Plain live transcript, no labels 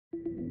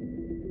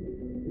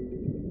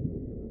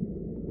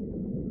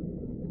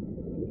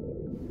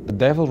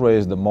devil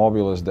rays, the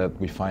mobulas that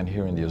we find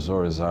here in the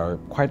Azores, are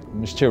quite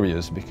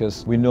mysterious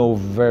because we know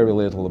very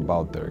little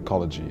about their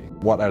ecology.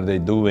 What are they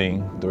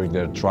doing during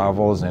their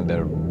travels and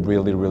their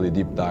really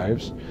deep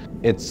dives?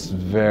 It's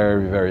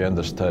very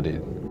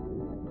understudied.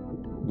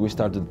 We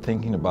started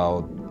thinking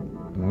about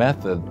a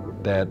method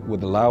that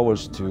would allow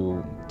us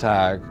to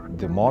tag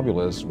the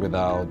mobulas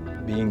without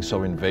being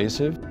so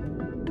invasive.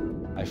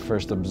 I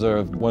first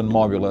observed one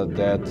mobula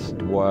that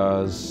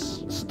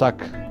was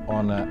stuck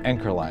on an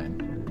anchor line,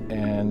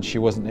 and she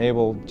wasn't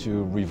able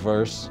to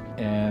reverse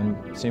and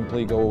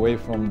simply go away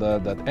from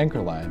that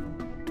anchor line.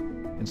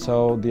 And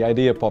so the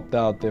idea popped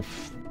out,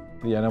 if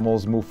the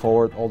animals move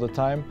forward all the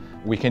time,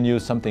 we can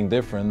use something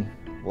different,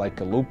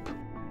 like a loop.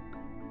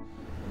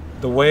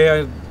 The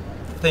way I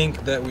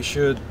think that we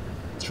should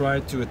try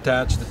to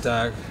attach the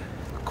tag,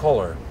 a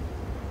collar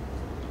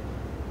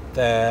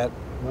that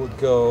would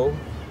go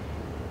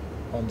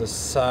on the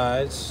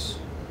sides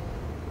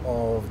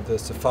of the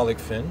cephalic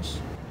fins.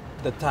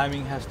 The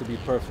timing has to be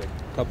perfect.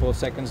 A couple of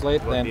seconds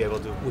late, then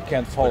we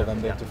can't follow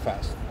them, they're too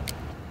fast.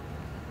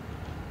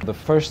 The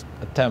first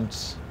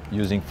attempts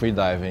using free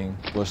diving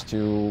was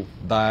to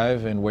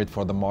dive and wait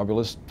for the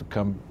mobulas to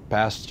come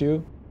past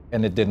you,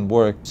 and it didn't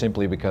work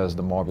simply because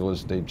the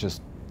mobulas, they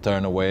just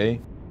turn away.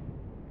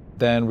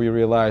 Then we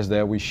realized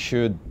that we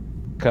should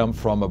come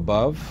from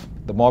above.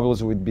 The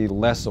mobulas would be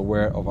less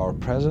aware of our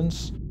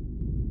presence.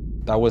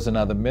 That was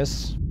another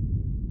miss.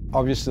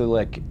 Obviously,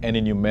 like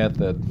any new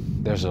method,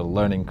 there's a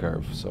learning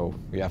curve. So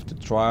we have to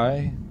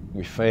try,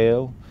 we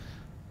fail,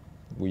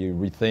 we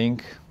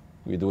rethink,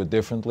 we do it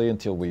differently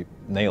until we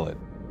nail it.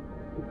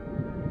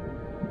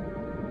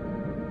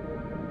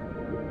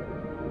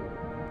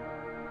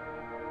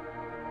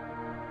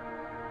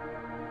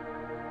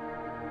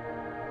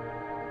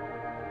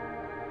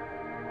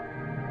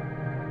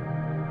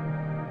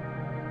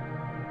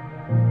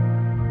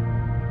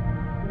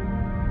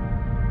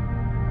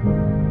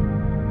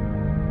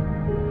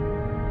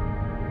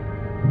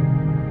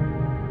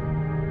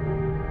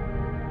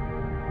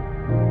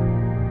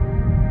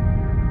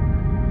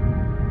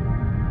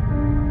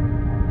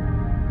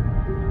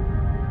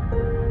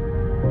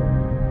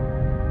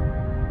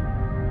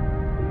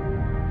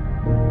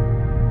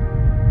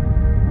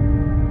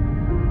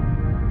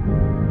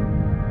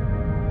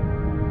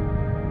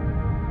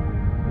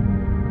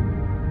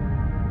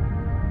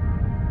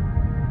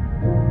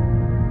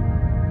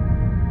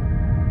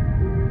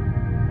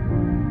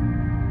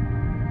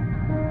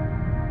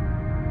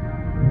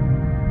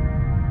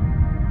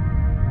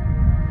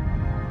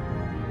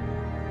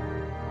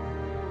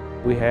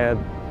 We had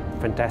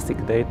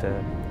fantastic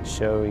data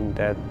showing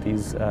that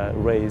these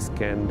rays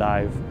can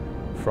dive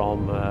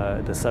from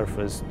the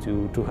surface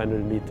to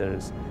 200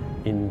 meters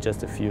in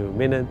just a few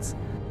minutes.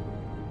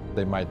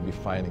 They might be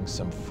finding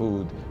some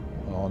food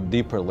on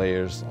deeper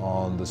layers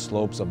on the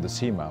slopes of the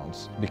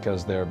seamounts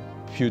because their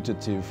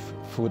putative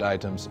food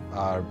items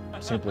are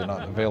simply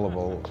not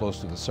available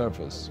close to the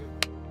surface.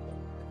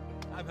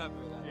 I'm happy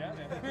with that.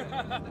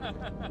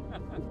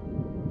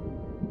 Yeah.